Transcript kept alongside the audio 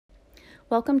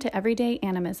Welcome to Everyday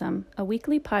Animism, a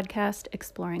weekly podcast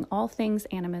exploring all things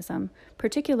animism,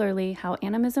 particularly how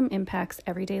animism impacts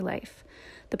everyday life.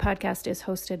 The podcast is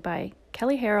hosted by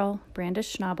Kelly Harrell,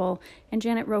 Brandis Schnabel, and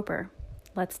Janet Roper.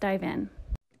 Let's dive in.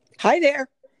 Hi there.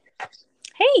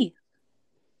 Hey.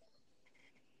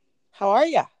 How are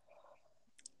you?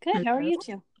 Good. How are you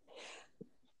two?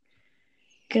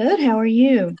 Good. How are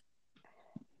you?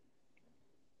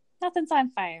 Nothing's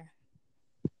on fire.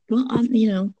 Well,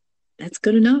 that's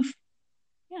good enough.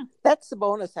 Yeah. That's the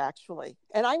bonus, actually.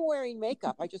 And I'm wearing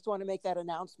makeup. I just want to make that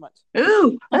announcement.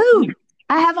 Ooh,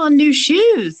 I have on new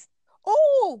shoes.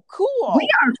 Oh, cool. We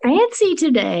are fancy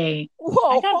today.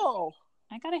 Whoa.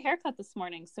 I got a haircut this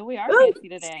morning, so we are fancy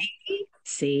today.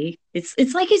 See,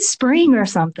 it's like it's spring or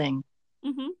something.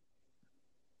 Mm-hmm.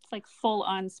 It's like full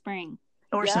on spring.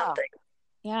 Or something.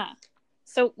 Yeah.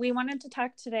 So we wanted to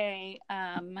talk today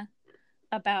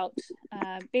about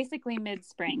basically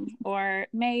mid-spring or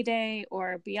May Day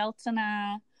or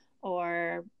Bealtaina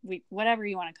or whatever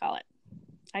you want to call it.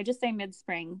 I just say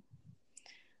mid-spring.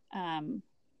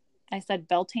 I said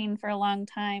Beltane for a long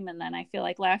time, and then I feel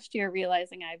like last year,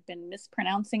 realizing I've been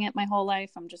mispronouncing it my whole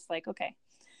life, I'm just like, okay,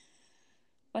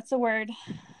 what's a word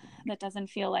that doesn't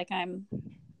feel like I'm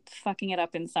fucking it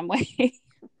up in some way?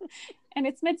 And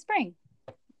it's mid-spring,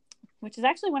 which is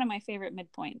actually one of my favorite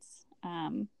midpoints.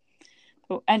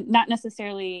 And not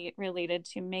necessarily related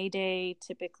to May Day,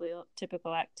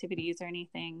 typical activities or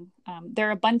anything. There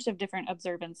are a bunch of different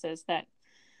observances that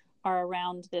are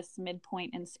around this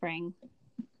midpoint in spring.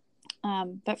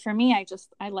 But for me,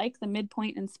 I like the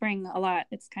midpoint in spring a lot.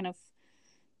 It's kind of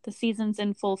the season's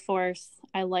in full force.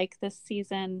 I like this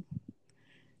season.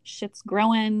 Shit's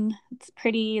growing. It's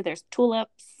pretty. There's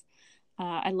tulips.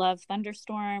 I love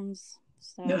thunderstorms.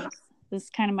 So this is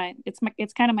kind of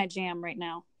it's kind of my jam right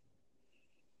now.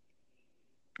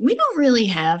 We don't really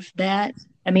have that.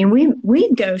 I mean,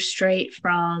 we go straight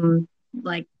from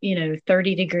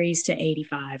 30 degrees to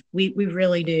 85. We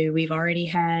really do. We've already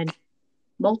had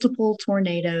multiple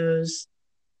tornadoes.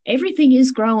 Everything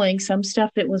is growing. Some stuff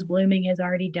that was blooming has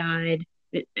already died.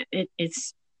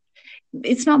 It's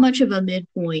not much of a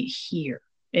midpoint here,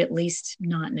 at least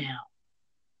not now.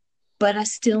 But I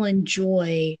still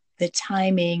enjoy the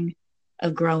timing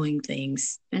of growing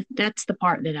things. That's the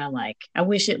part that I like. I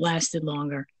wish it lasted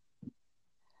longer.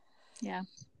 Yeah.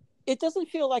 It doesn't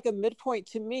feel like a midpoint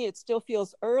to me. It still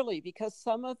feels early because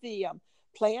some of the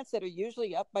plants that are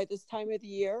usually up by this time of the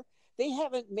year, they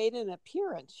haven't made an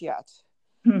appearance yet.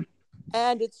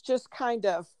 And it's just kind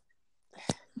of,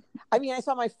 I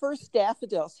saw my first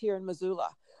daffodils here in Missoula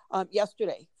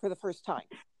yesterday for the first time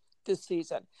this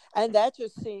season. And that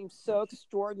just seems so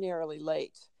extraordinarily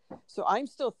late. So I'm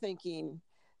still thinking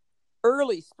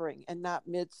early spring and not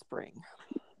mid-spring.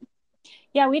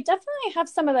 Yeah, we definitely have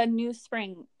some of the new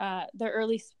spring,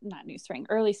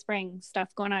 early spring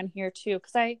stuff going on here too.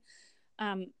 Because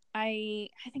I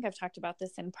think I've talked about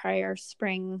this in prior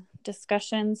spring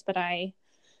discussions, but I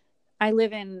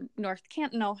live in North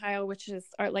Canton, Ohio, which is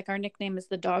our nickname is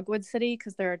the Dogwood City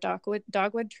because there are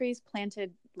dogwood trees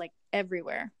planted like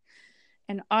everywhere.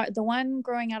 And the one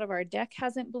growing out of our deck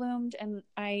hasn't bloomed. And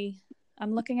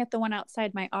I'm looking at the one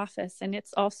outside my office, and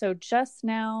it's also just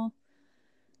now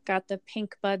got the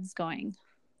pink buds going,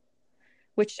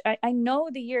 which I know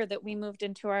the year that we moved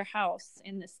into our house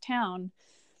in this town,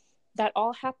 that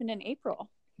all happened in April.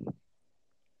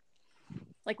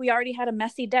 Like we already had a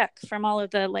messy deck from all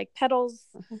of the petals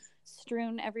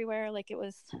strewn everywhere.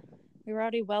 We were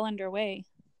already well underway.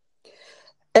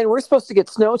 And we're supposed to get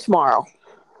snow tomorrow.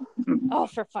 Oh,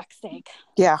 for fuck's sake.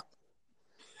 Yeah.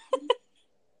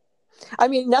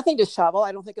 Nothing to shovel.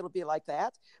 I don't think it'll be like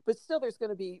that. But still, there's going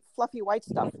to be fluffy white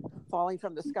stuff falling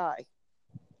from the sky.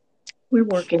 We're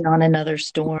working on another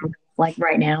storm. Like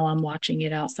right now, I'm watching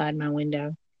it outside my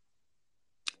window.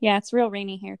 Yeah, it's real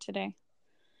rainy here today.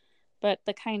 But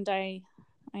the kind I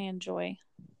enjoy.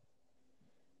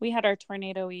 We had our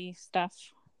tornado-y stuff,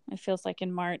 it feels like,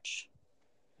 in March.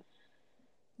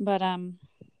 But,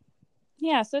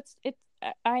 yeah, so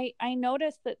I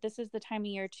noticed that this is the time of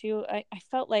year, too. I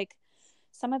felt like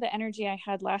some of the energy I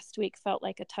had last week felt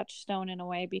like a touchstone in a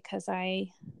way because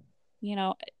I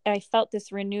felt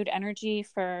this renewed energy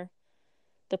for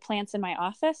the plants in my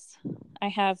office.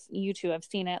 You two have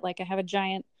seen it. I have a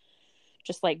giant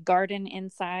just garden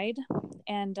inside,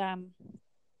 and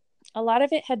a lot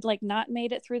of it had not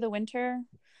made it through the winter.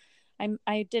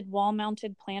 I did wall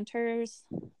mounted planters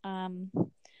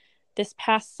this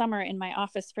past summer in my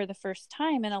office for the first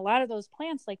time, and a lot of those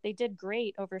plants they did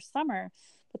great over summer,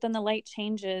 but then the light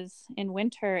changes in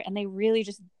winter and they really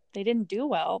they didn't do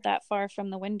well that far from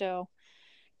the window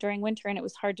during winter, and it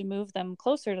was hard to move them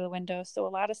closer to the window. So a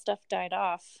lot of stuff died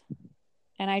off.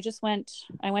 And I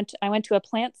went to a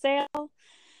plant sale,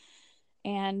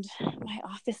 and my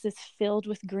office is filled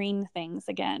with green things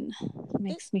again. It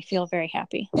makes me feel very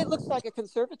happy. It looks like a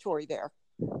conservatory there.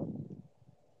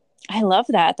 I love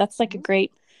that. That's like a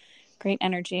great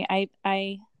energy.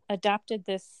 I adopted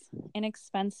this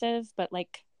inexpensive, but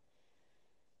like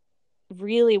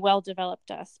really well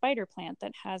developed spider plant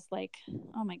that has like,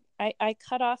 I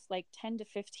cut off like 10 to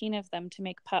 15 of them to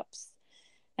make pups,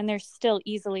 and there's still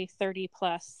easily 30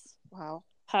 plus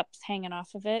pups hanging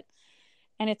off of it.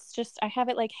 And it's just, I have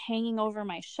it like hanging over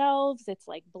my shelves. It's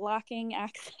like blocking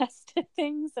access to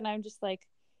things. And I'm just like,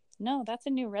 no, that's a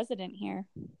new resident here.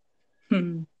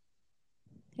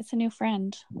 It's a new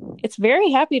friend. It's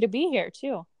very happy to be here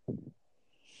too.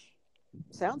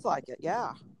 Sounds like it.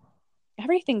 Yeah.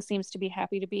 Everything seems to be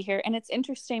happy to be here. And it's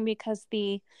interesting because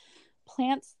the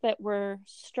plants that were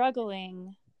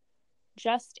struggling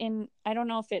I don't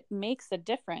know if it makes a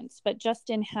difference, but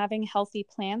just in having healthy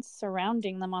plants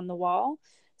surrounding them on the wall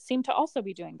seem to also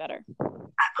be doing better.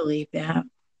 I believe that.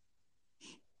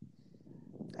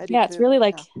 Yeah, it's really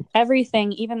like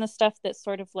everything, even the stuff that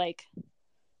sort of like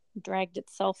dragged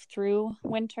itself through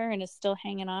winter and is still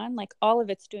hanging on, like all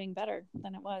of it's doing better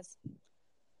than it was.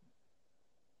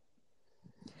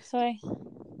 So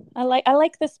I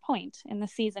like this point in the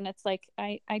season. It's like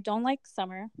I don't like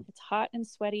summer. It's hot and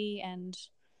sweaty, and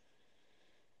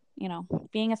you know,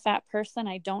 being a fat person,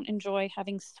 I don't enjoy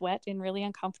having sweat in really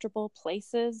uncomfortable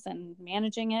places and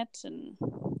managing it. And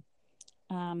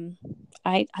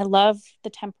I love the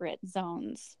temperate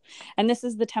zones, and this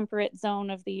is the temperate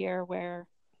zone of the year where,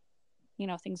 you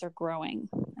know, things are growing,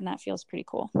 and that feels pretty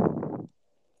cool.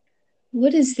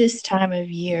 What is this time of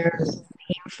year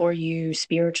mean for you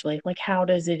spiritually? Like, how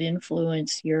does it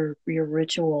influence your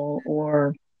ritual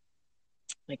or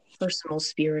like personal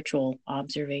spiritual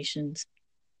observations?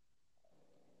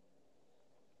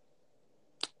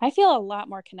 I feel a lot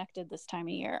more connected this time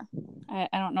of year. I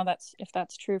don't know if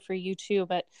that's true for you too,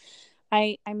 but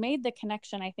I made the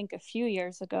connection, I think a few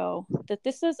years ago, that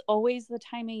this is always the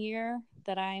time of year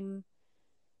that I'm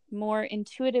more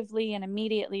intuitively and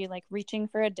immediately like reaching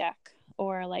for a deck,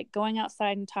 or like going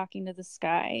outside and talking to the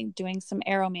sky, doing some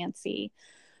aromancy,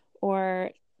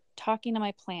 or talking to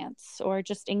my plants, or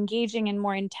just engaging in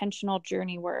more intentional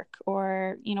journey work,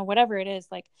 or, you know, whatever it is.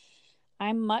 Like,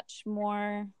 I'm much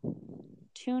more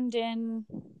tuned in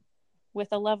with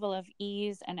a level of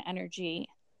ease and energy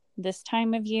this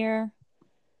time of year.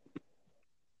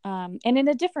 And in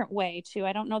a different way too.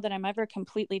 I don't know that I'm ever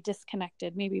completely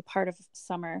disconnected. Maybe part of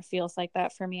summer feels like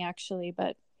that for me actually,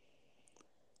 but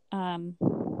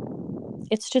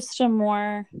it's just a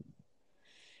more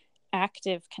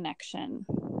active connection.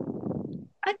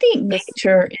 I think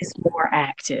nature is more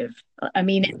active. I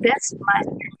mean, that's my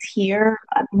sense here.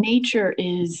 Nature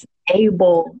is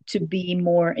able to be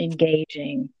more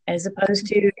engaging, as opposed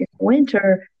to in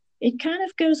winter, it kind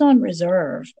of goes on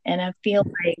reserve. And I feel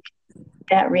like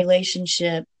that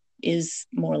relationship is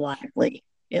more lively,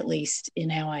 at least in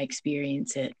how I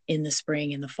experience it in the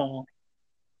spring and the fall.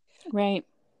 Right.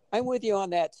 I'm with you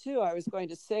on that too. I was going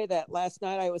to say that last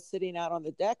night I was sitting out on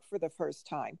the deck for the first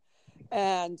time,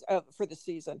 and for the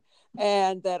season,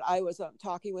 and that I was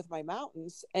talking with my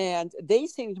mountains, and they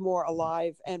seemed more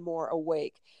alive and more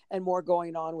awake and more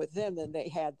going on with them than they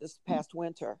had this past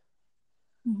winter.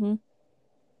 Mm-hmm.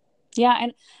 Yeah.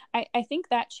 And I think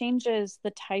that changes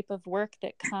the type of work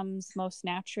that comes most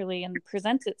naturally and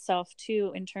presents itself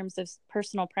too in terms of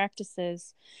personal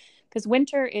practices. Because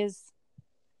winter is,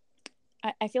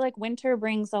 I feel like winter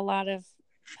brings a lot of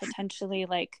potentially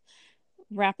like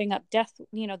wrapping up death,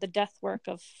 you know, the death work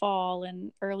of fall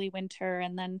and early winter,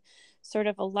 and then sort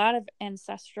of a lot of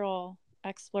ancestral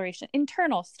exploration,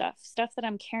 internal stuff that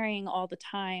I'm carrying all the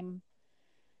time,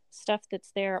 stuff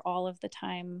that's there all of the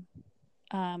time.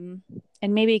 And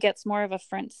maybe gets more of a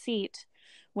front seat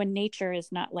when nature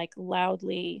is not like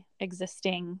loudly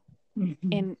existing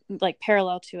in like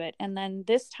parallel to it. And then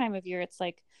this time of year, it's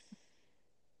like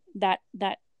that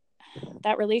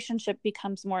relationship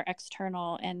becomes more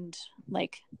external and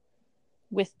like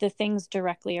with the things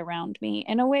directly around me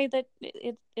in a way that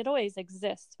it always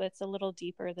exists, but it's a little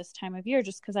deeper this time of year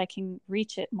just because I can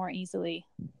reach it more easily.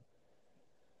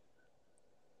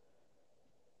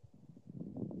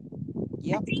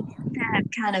 Yep. I think that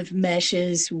kind of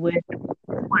meshes with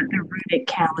what the runic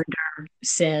calendar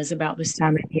says about this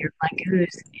time of year. Like,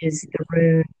 is the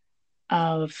rune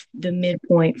of the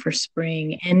midpoint for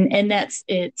spring, and that's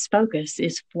its focus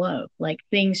is flow. Like,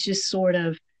 things just sort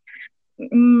of,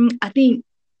 I think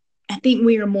I think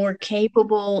we are more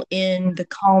capable in the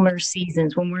calmer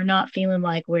seasons when we're not feeling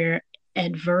like we're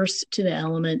adverse to the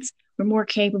elements. We're more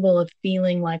capable of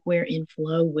feeling like we're in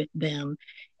flow with them.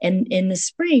 And in the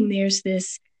spring, there's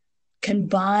this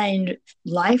combined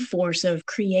life force of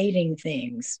creating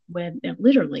things with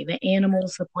literally the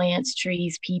animals, the plants,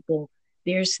 trees, people.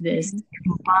 There's this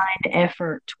combined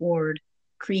effort toward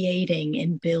creating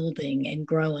and building and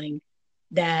growing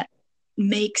that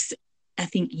makes, I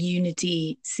think,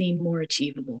 unity seem more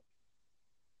achievable.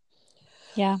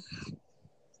 Yeah.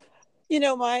 You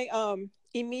know, my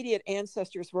immediate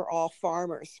ancestors were all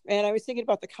farmers. And I was thinking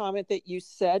about the comment that you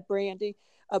said, Brandy,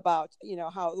 about, you know,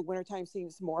 how the wintertime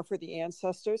seems more for the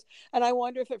ancestors. And I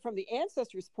wonder if it, from the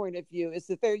ancestors' point of view, is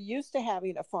that they're used to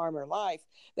having a farmer life,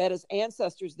 that as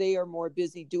ancestors, they are more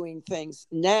busy doing things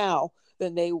now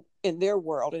than they, in their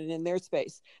world and in their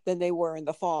space, than they were in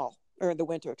the fall or in the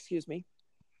winter, excuse me.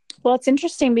 Well, it's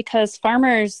interesting because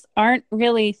farmers aren't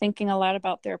really thinking a lot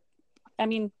about their, I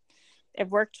mean,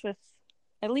 I've worked with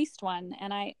at least one,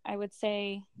 and I would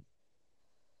say,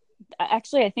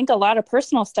 actually, I think a lot of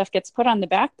personal stuff gets put on the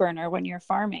back burner when you're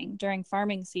farming during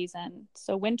farming season.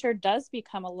 So winter does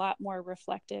become a lot more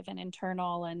reflective and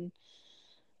internal, and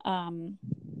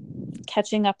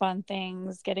catching up on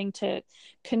things, getting to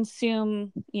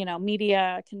consume, you know,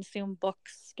 media, consume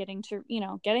books, getting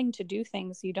to do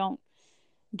things you don't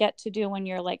get to do when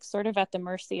you're like sort of at the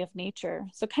mercy of nature.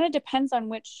 So it kind of depends on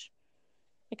which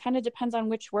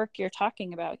work you're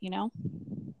talking about, you know?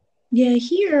 Yeah,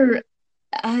 here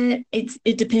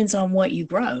it depends on what you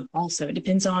grow. Also, it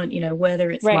depends on, you know,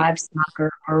 whether it's Right. livestock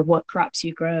or what crops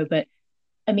you grow. But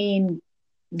I mean,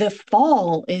 the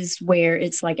fall is where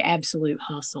it's like absolute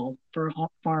hustle for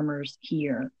farmers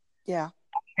here. Yeah.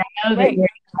 I know that Right. you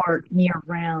work year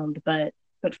round, but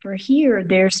for here,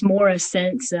 there's more a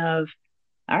sense of,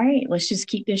 all right, let's just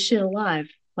keep this shit alive.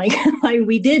 Like like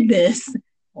we did this,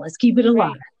 let's keep it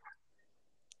alive.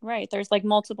 Right. There's like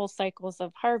multiple cycles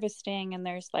of harvesting, and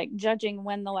there's like judging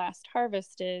when the last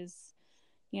harvest is,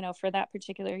 you know, for that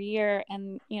particular year,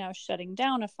 and, you know, shutting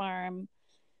down a farm,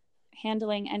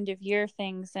 handling end of year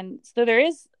things. And so there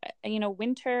is, you know,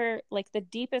 winter, like the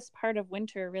deepest part of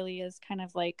winter really is kind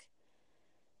of like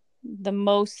the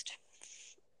most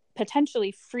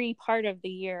potentially free part of the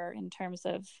year in terms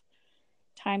of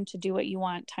time to do what you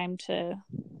want, time to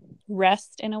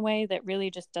rest in a way that really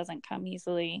just doesn't come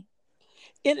easily.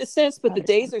 In a sense, but the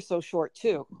days are so short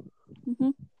too. Mm-hmm.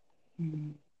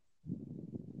 Mm-hmm.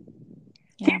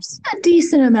 Yeah. There's a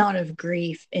decent amount of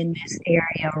grief in this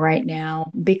area right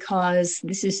now because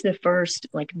this is the first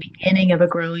like beginning of a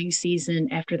growing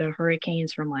season after the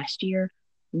hurricanes from last year.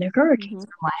 And the hurricanes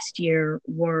from last year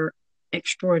were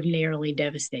extraordinarily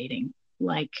devastating.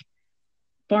 Like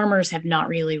farmers have not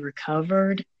really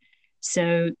recovered.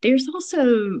 So there's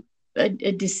also a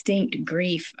distinct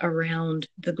grief around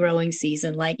the growing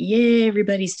season. Like, yeah,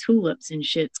 everybody's tulips and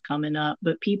shit's coming up,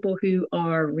 but people who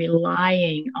are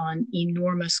relying on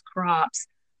enormous crops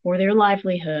for their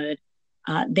livelihood,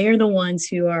 they're the ones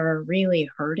who are really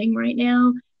hurting right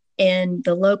now. And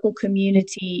the local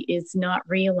community is not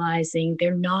realizing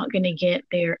they're not going to get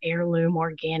their heirloom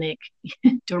organic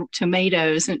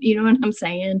tomatoes. And you know what I'm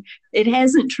saying? It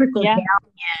hasn't trickled down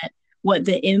yet what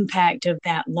the impact of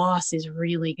that loss is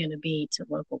really going to be to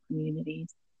local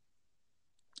communities.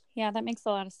 Yeah, that makes a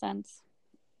lot of sense.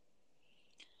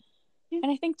 And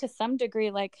I think to some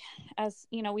degree, like, as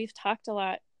you know, we've talked a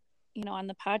lot, you know, on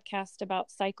the podcast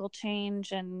about cycle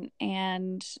change and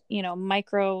you know,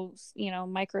 micro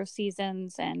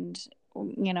seasons and,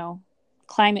 you know,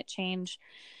 climate change.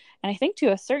 And I think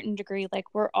to a certain degree, like,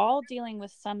 we're all dealing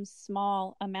with some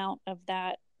small amount of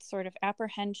that sort of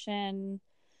apprehension,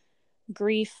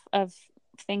 grief of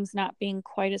things not being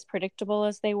quite as predictable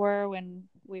as they were when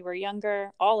we were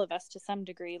younger. All of us to some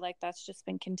degree, like, that's just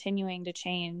been continuing to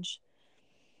change.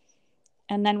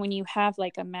 And then when you have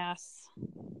like a mass,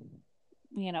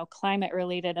 you know, climate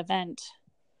related event,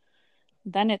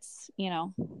 then it's, you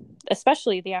know,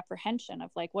 especially the apprehension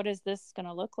of like, what is this going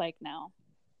to look like now?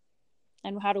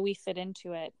 And how do we fit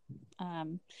into it?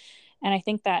 And I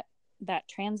think that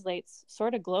translates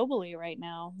sort of globally right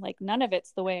now. Like, none of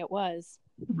it's the way it was.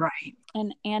 Right.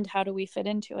 And how do we fit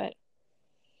into it?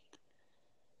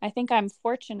 I think I'm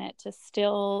fortunate to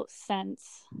still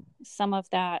sense some of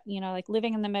that, you know, like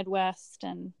living in the Midwest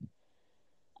and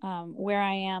where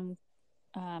I am,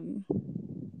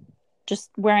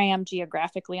 just where I am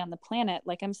geographically on the planet.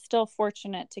 Like, I'm still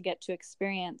fortunate to get to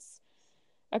experience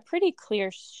a pretty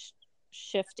clear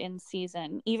shift in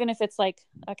season, even if it's like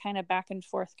a kind of back and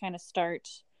forth kind of start.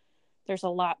 There's a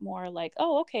lot more like,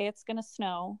 oh, okay, it's going to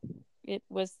snow. It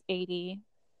was 80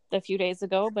 a few days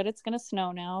ago, but it's going to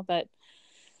snow now. But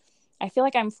I feel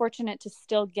like I'm fortunate to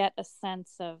still get a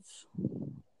sense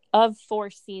of 4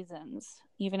 seasons,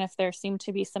 even if there seem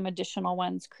to be some additional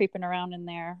ones creeping around in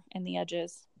there in the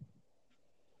edges.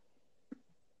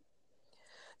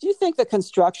 Do you think the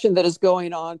construction that is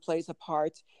going on plays a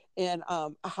part in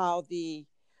how the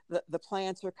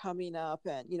plants are coming up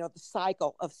and, the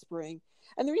cycle of spring?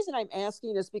 And the reason I'm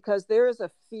asking is because there is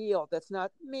a field that's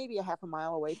not maybe a half a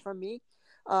mile away from me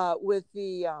with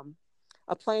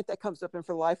a plant that comes up, and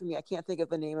for the life of me, I can't think of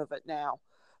the name of it now.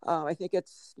 I think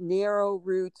it's narrow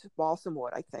root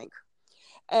balsamwood, I think.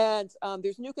 And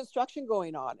there's new construction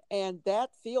going on, and that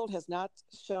field has not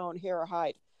shown hair or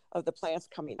hide of the plants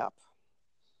coming up.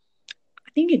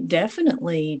 I think it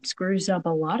definitely screws up a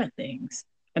lot of things.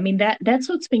 I mean, that's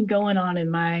what's been going on in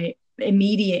my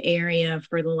immediate area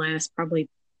for the last probably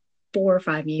 4 or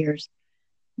 5 years.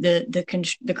 The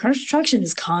construction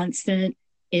is constant,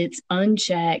 it's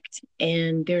unchecked,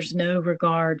 and there's no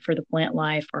regard for the plant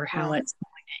life or how it's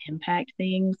going to impact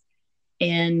things.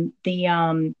 And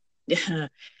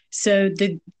so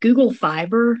the Google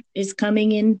Fiber is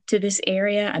coming into this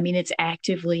area. I mean, it's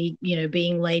actively,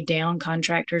 being laid down.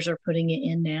 Contractors are putting it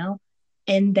in now.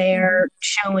 And they're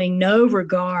showing no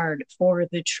regard for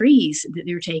the trees that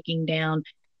they're taking down.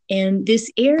 And this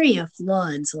area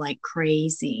floods like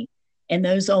crazy. And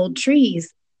those old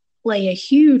trees play a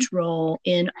huge role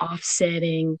in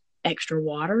offsetting extra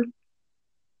water.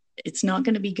 It's not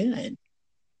going to be good.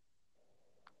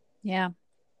 Yeah.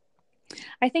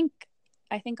 I think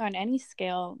on any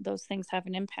scale, those things have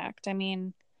an impact. I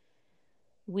mean,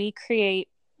 we create,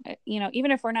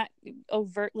 even if we're not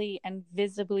overtly and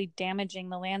visibly damaging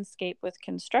the landscape with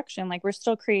construction, like we're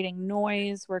still creating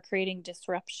noise, we're creating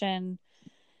disruption,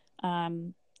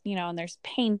 and there's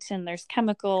paint and there's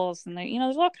chemicals and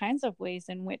there's all kinds of ways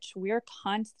in which we're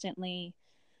constantly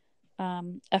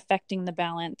affecting the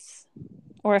balance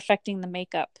or affecting the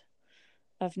makeup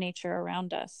of nature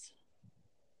around us.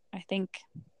 I think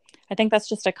that's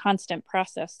just a constant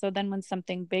process. So then when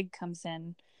something big comes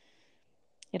in,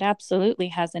 it absolutely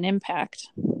has an impact.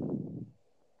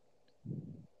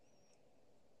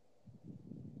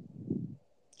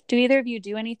 Do either of you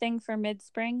do anything for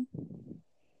mid-spring?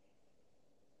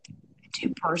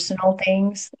 Do personal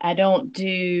things. I don't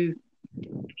do,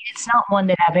 it's not one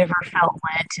that I've ever felt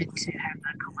led to have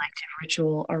a collective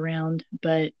ritual around,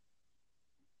 but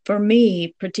for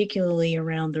me, particularly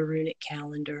around the runic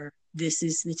calendar, this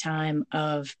is the time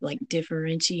of like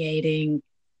differentiating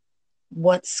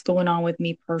what's going on with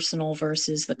me personal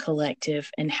versus the collective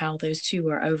and how those two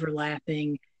are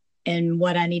overlapping and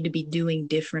what I need to be doing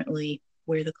differently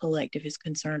where the collective is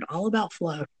concerned. All about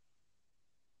flow.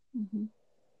 Mm-hmm.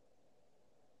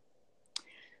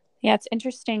 Yeah, it's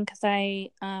interesting because I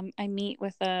meet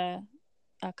with a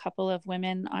couple of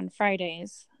women on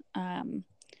Fridays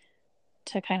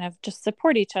to kind of just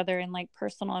support each other in like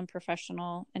personal and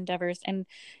professional endeavors. And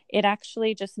it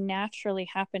actually just naturally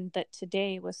happened that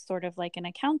today was sort of like an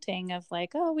accounting of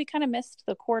like, oh, we kind of missed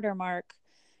the quarter mark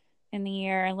in the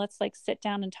year, and let's like sit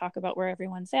down and talk about where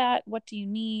everyone's at. What do you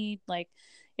need? Like,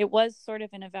 it was sort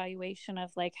of an evaluation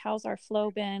of like, how's our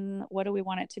flow been? What do we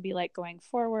want it to be like going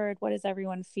forward? What does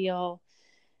everyone feel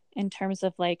in terms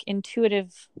of like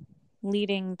intuitive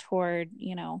leading toward,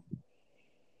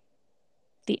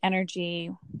 the energy,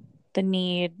 the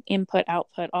need, input,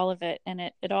 output, all of it. And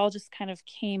it all just kind of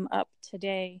came up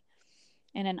today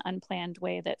in an unplanned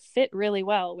way that fit really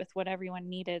well with what everyone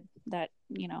needed that,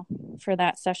 for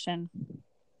that session.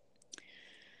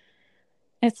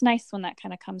 It's nice when that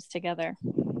kind of comes together.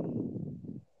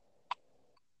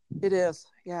 It is.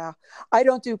 Yeah. I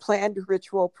don't do planned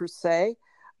ritual per se,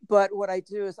 but what I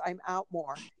do is I'm out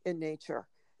more in nature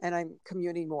and I'm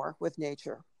communing more with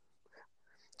nature.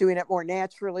 Doing it more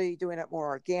naturally, doing it more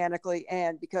organically.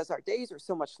 And because our days are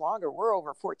so much longer, we're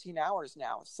over 14 hours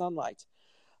now of sunlight.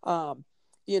 I'm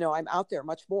out there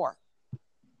much more.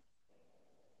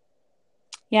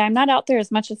 Yeah, I'm not out there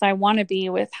as much as I want to be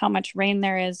with how much rain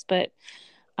there is, but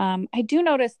I do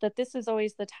notice that this is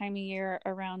always the time of year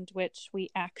around which we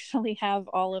actually have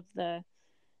all of the,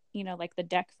 like the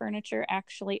deck furniture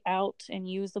actually out and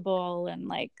usable, and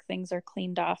like things are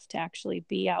cleaned off to actually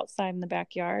be outside in the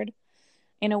backyard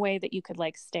in a way that you could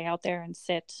like stay out there and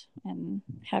sit and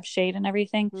have shade and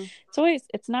everything. Mm-hmm.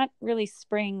 It's not really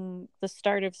spring, the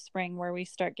start of spring where we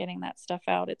start getting that stuff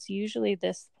out. It's usually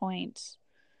this point.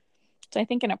 So I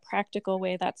think in a practical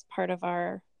way, that's part of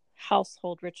our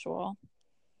household ritual.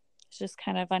 It's just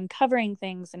kind of uncovering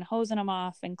things and hosing them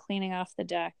off and cleaning off the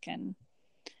deck and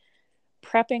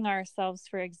prepping ourselves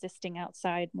for existing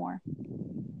outside more.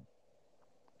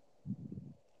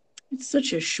 It's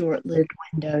such a short-lived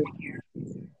window here.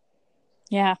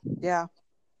 Yeah. Yeah.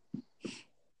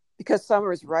 Because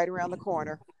summer is right around the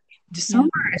corner. The summer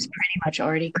is pretty much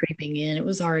already creeping in. It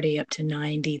was already up to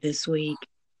 90 this week.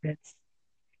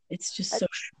 It's just so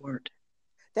short.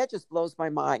 That just blows my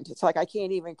mind. It's like I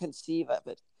can't even conceive of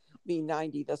it being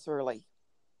 90 this early.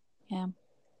 Yeah.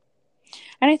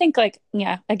 And I think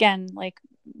again,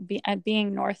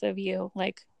 being north of you,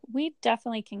 we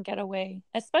definitely can get away.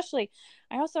 Especially,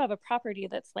 I also have a property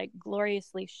that's like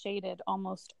gloriously shaded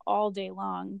almost all day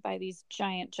long by these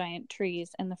giant, giant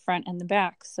trees in the front and the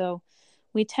back. So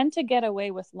we tend to get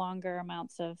away with longer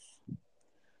amounts of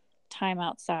time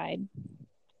outside.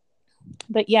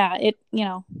 But yeah, it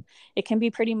can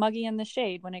be pretty muggy in the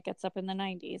shade when it gets up in the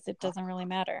 90s. It doesn't really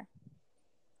matter.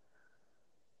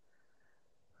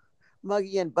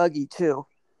 Muggy and buggy too.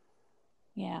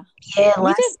 Yeah. Yeah,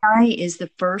 last night is the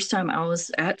first time I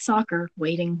was at soccer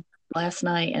waiting last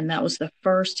night, and that was the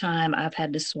first time I've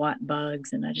had to swat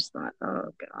bugs, and I just thought,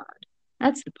 oh God,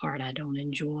 that's the part I don't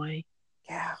enjoy.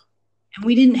 Yeah. And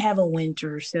we didn't have a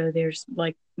winter, so there's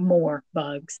like more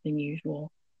bugs than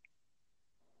usual.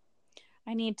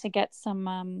 I need to get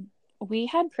some we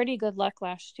had pretty good luck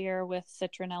last year with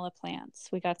citronella plants.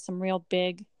 We got some real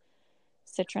big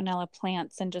citronella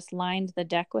plants and just lined the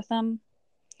deck with them.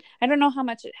 I don't know how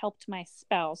much it helped my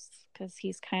spouse because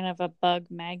he's kind of a bug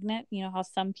magnet. You know how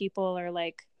some people are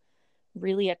like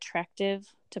really attractive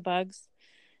to bugs,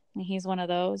 and he's one of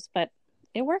those, but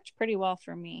it worked pretty well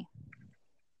for me.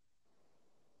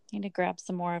 Need to grab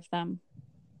some more of them.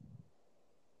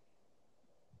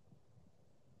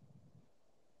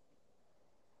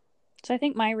 So I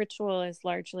think my ritual is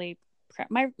largely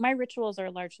my rituals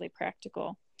are largely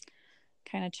practical,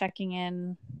 kind of checking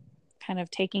in, kind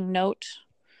of taking note.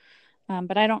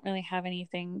 But I don't really have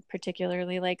anything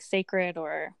particularly like sacred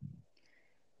or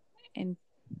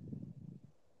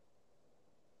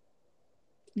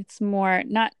it's more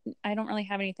not, I don't really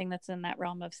have anything that's in that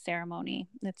realm of ceremony.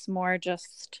 It's more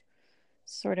just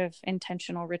sort of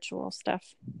intentional ritual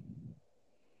stuff.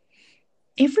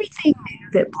 Everything new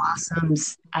that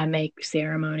blossoms, I make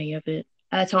ceremony of it.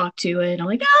 I talk to it. I'm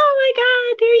like, oh my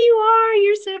God, there you are.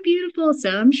 You're so beautiful. So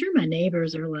I'm sure my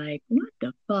neighbors are like, what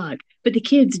the fuck? But the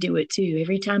kids do it too.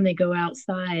 Every time they go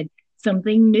outside,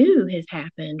 something new has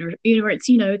happened, or it's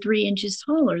 3 inches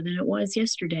taller than it was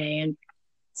yesterday. And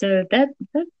so that's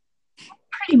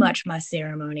pretty much my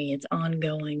ceremony. It's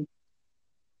ongoing.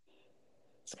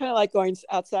 It's kind of like going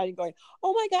outside and going,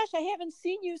 oh my gosh, I haven't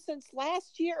seen you since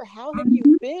last year. How have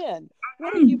you been?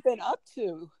 What have you been up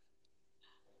to?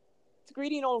 It's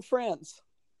greeting old friends.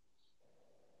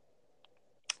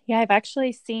 Yeah,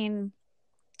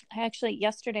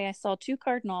 yesterday I saw two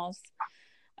cardinals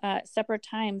separate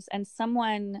times, and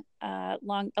someone a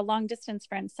long distance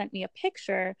friend sent me a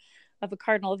picture of a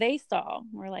cardinal they saw.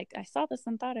 We're like, I saw this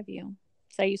and thought of you.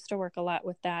 So I used to work a lot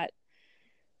with that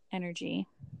energy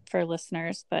for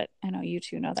listeners, but I know you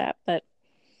two know that. But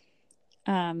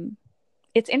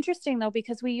it's interesting though,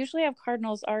 because we usually have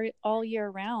cardinals all year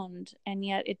round, and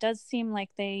yet it does seem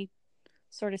like they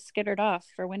sort of skittered off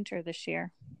for winter this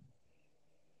year,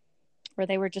 or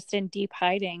they were just in deep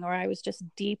hiding, or I was just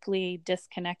deeply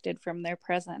disconnected from their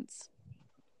presence.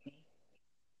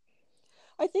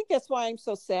 I think that's why I'm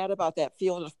so sad about that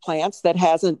field of plants that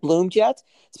hasn't bloomed yet.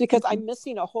 It's because I'm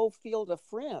missing a whole field of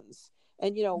friends.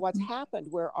 And, what's happened?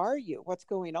 Where are you? What's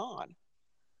going on?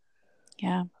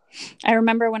 Yeah. I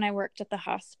remember when I worked at the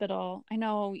hospital, I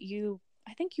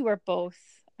think you were both.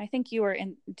 I think you were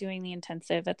doing the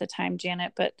intensive at the time,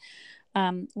 Janet. But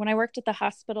when I worked at the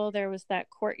hospital, there was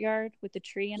that courtyard with the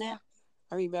tree in it.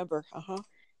 I remember.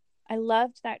 I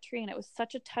loved that tree, and it was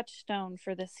such a touchstone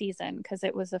for the season because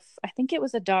I think it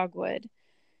was a dogwood.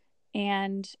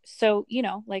 And so,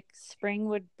 like spring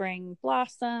would bring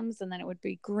blossoms, and then it would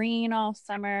be green all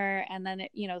summer. And then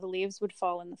the leaves would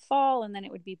fall in the fall, and then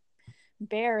it would be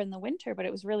bare in the winter, but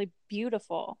it was really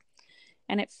beautiful.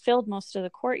 And it filled most of the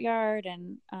courtyard.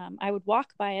 And I would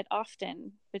walk by it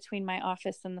often between my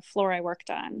office and the floor I worked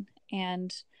on.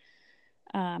 And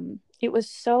it was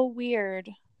so weird.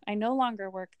 I no longer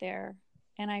work there.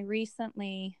 And I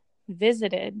recently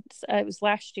visited, it was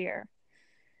last year,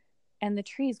 and the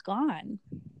tree's gone.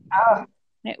 Oh.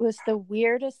 It was the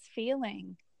weirdest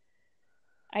feeling.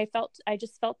 I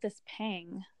just felt this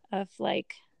pang of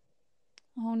like,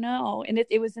 oh no. And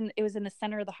it was in the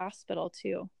center of the hospital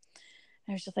too.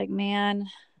 I was just like, man,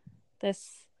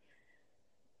 this,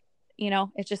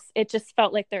 it just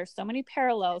felt like there's so many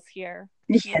parallels here.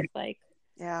 Yeah.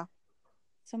 Yeah.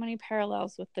 So many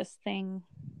parallels with this thing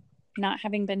not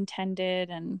having been tended,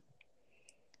 and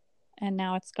and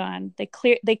now it's gone. They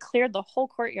cleared the whole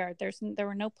courtyard. There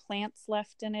were no plants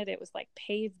left in it. It was like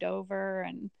paved over,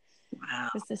 and Wow.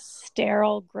 it was this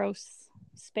sterile, gross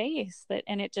space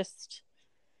and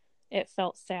it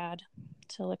felt sad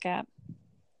to look at.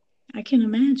 I can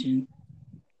imagine.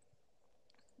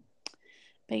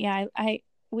 But yeah,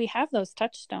 we have those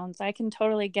touchstones. I can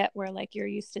totally get where like you're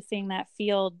used to seeing that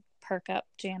field perk up,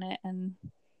 Janet, and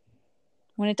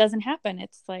when it doesn't happen,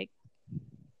 it's like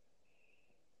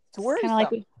it's kind of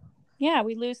like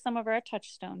we lose some of our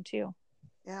touchstone too.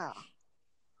 Yeah.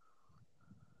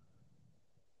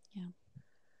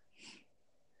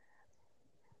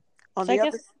 On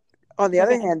the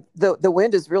other hand, the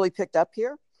wind has really picked up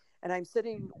here, and I'm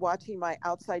sitting watching my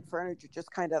outside furniture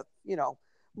just kind of,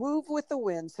 move with the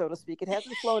wind, so to speak. It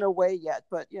hasn't flown away yet,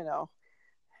 but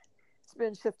it's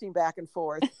been shifting back and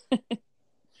forth.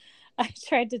 I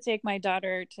tried to take my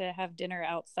daughter to have dinner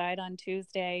outside on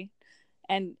Tuesday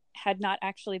and had not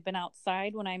actually been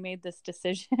outside when I made this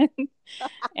decision.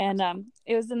 And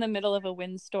it was in the middle of a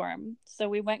windstorm. So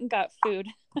we went and got food.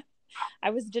 I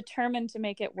was determined to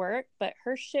make it work, but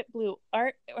her shit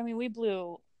our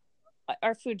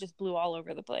food just blew all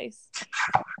over the place.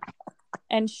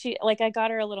 And I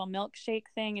got her a little milkshake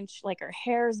thing, and her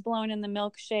hair's blown in the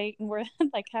milkshake, and we're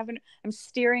like I'm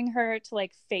steering her to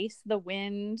like face the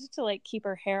wind to like keep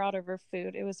her hair out of her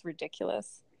food. It was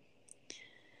ridiculous.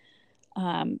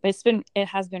 But it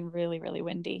has been really, really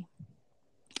windy.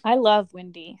 I love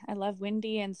windy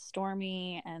and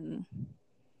stormy and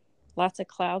lots of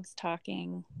clouds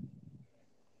talking.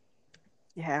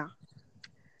 Yeah.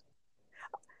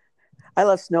 I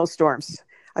love snowstorms.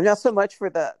 I'm not so much for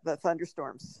the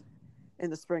thunderstorms in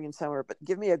the spring and summer, but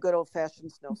give me a good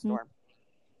old-fashioned snowstorm.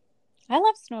 I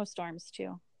love snowstorms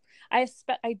too. I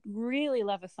really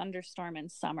love a thunderstorm in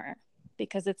summer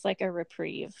because it's like a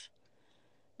reprieve,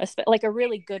 like a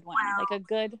really good one, like a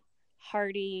good,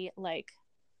 hearty, like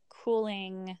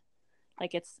cooling,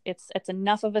 like it's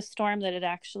enough of a storm that it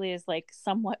actually is like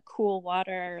somewhat cool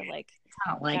water, like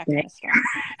not like that. Kind of storm.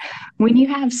 When you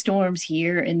have storms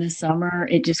here in the summer,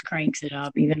 it just cranks it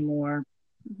up even more.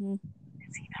 Mm-hmm.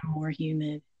 It's even more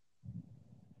humid.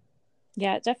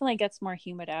 Yeah, it definitely gets more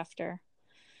humid after.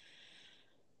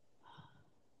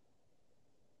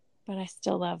 But I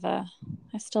still love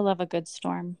a good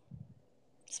storm.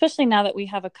 Especially now that we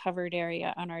have a covered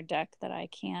area on our deck that I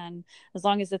can, as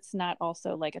long as it's not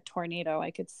also like a tornado,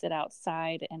 I could sit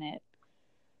outside and it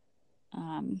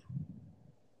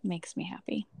makes me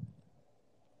happy.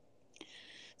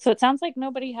 So it sounds like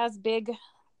nobody has big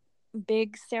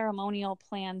ceremonial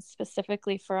plans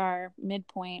specifically for our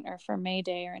midpoint or for May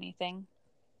Day or anything.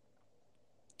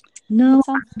 No,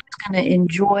 I'm just going to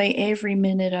enjoy every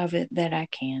minute of it that I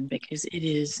can because it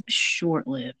is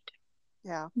short-lived.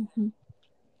 Yeah. Mm-hmm.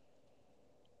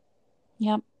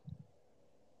 Yep.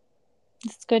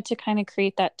 It's good to kind of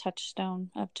create that touchstone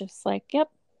of just like,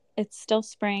 yep, it's still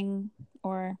spring,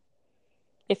 or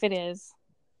if it is,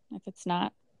 if it's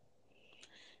not,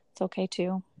 it's okay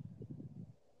too.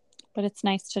 But it's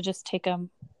nice to just take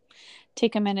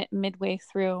a minute midway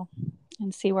through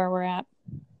and see where we're at.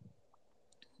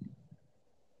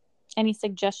 Any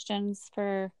suggestions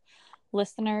for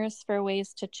listeners for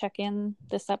ways to check in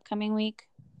this upcoming week?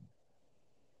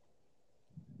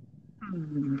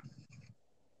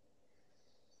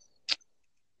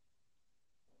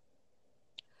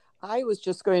 I was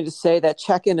just going to say that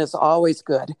check-in is always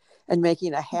good and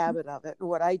making a habit of it. And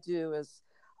what I do is,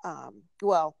 I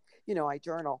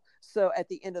journal. So at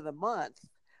the end of the month,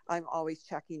 I'm always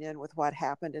checking in with what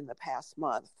happened in the past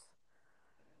month.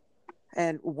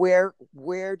 And where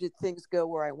did things go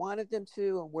where I wanted them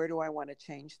to, and where do I want to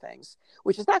change things?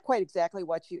 Which is not quite exactly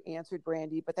what you answered,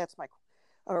 Brandy, but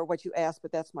what you asked,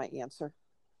 but that's my answer.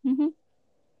 Mm-hmm.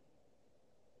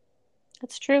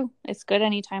 That's true. It's good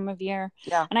any time of year.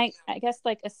 Yeah. And I guess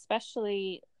like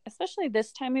especially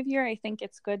this time of year, I think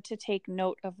it's good to take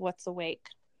note of what's awake.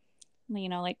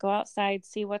 Like go outside,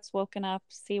 see what's woken up,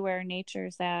 see where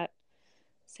nature's at,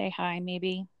 say hi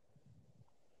maybe.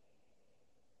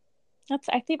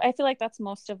 I feel like that's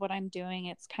most of what I'm doing.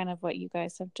 It's kind of what you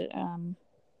guys have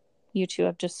you two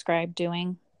have described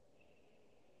doing.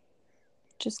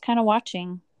 Just kind of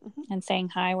watching and saying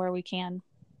hi where we can.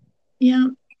 Yeah,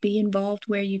 be involved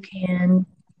where you can.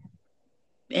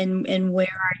 And where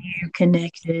are you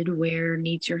connected? Where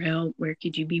needs your help? Where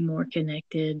could you be more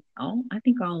connected? I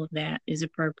think all of that is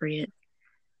appropriate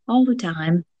all the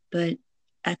time, but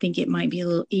I think it might be a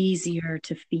little easier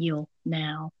to feel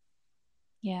now.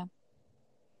 Yeah.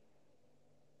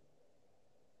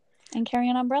 And carry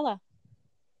an umbrella.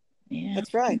 Yeah.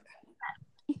 That's right.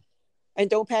 And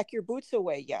don't pack your boots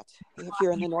away yet if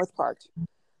you're in the north part.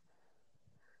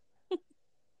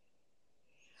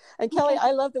 And Kelly,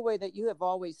 I love the way that you have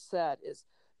always said is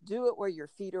do it where your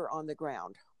feet are on the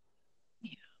ground.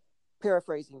 Yeah.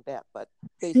 Paraphrasing that, but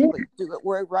basically do it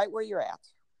right where you're at.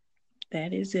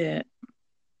 That is it.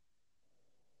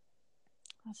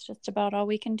 That's just about all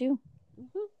we can do.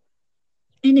 Mm-hmm.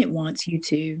 And it wants you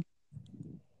to.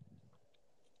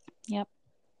 Yep.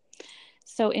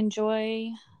 So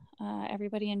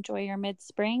everybody enjoy your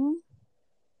mid-spring.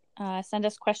 Send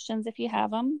us questions if you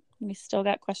have them. We still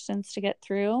got questions to get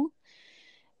through.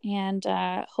 And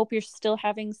hope you're still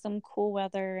having some cool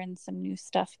weather and some new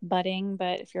stuff budding.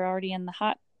 But if you're already in the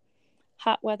hot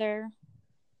weather,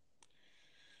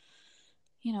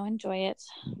 enjoy it.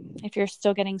 If you're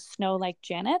still getting snow like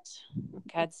Janet,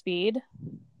 Godspeed.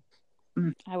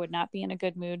 I would not be in a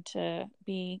good mood to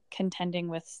be contending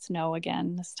with snow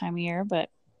again this time of year,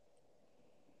 but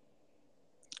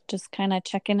just kind of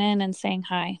checking in and saying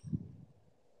hi.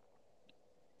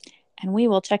 And we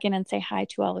will check in and say hi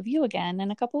to all of you again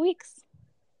in a couple weeks.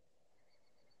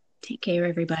 Take care,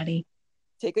 everybody.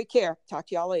 Take good care. Talk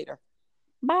to y'all later.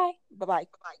 Bye. Bye-bye.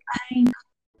 Bye.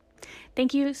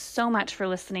 Thank you so much for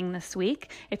listening this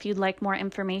week. If you'd like more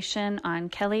information on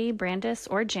Kelly, Brandis,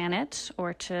 or Janet,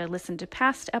 or to listen to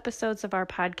past episodes of our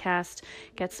podcast,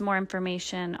 get some more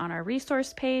information on our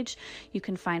resource page, you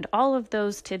can find all of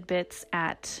those tidbits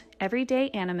at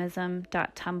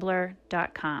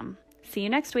everydayanimism.tumblr.com. See you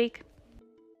next week.